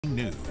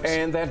breaking news.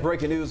 And that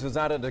breaking news is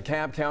out of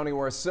DeKalb County,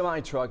 where a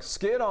semi-truck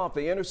skid off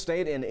the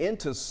interstate and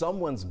into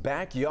someone's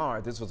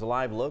backyard. This was a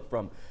live look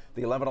from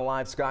the 11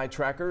 Alive Sky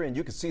Tracker, and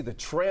you can see the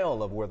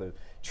trail of where the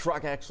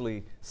truck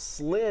actually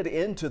slid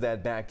into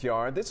that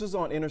backyard. This is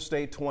on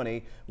Interstate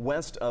 20,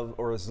 west of,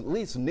 or at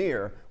least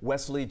near,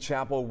 Wesley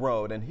Chapel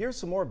Road. And here's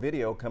some more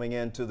video coming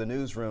into the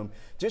newsroom,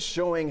 just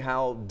showing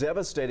how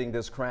devastating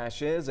this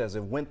crash is as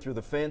it went through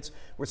the fence.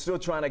 We're still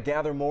trying to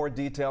gather more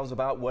details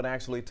about what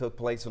actually took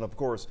place, and of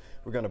course,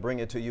 we're going to bring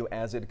it to you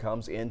as it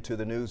comes into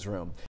the newsroom.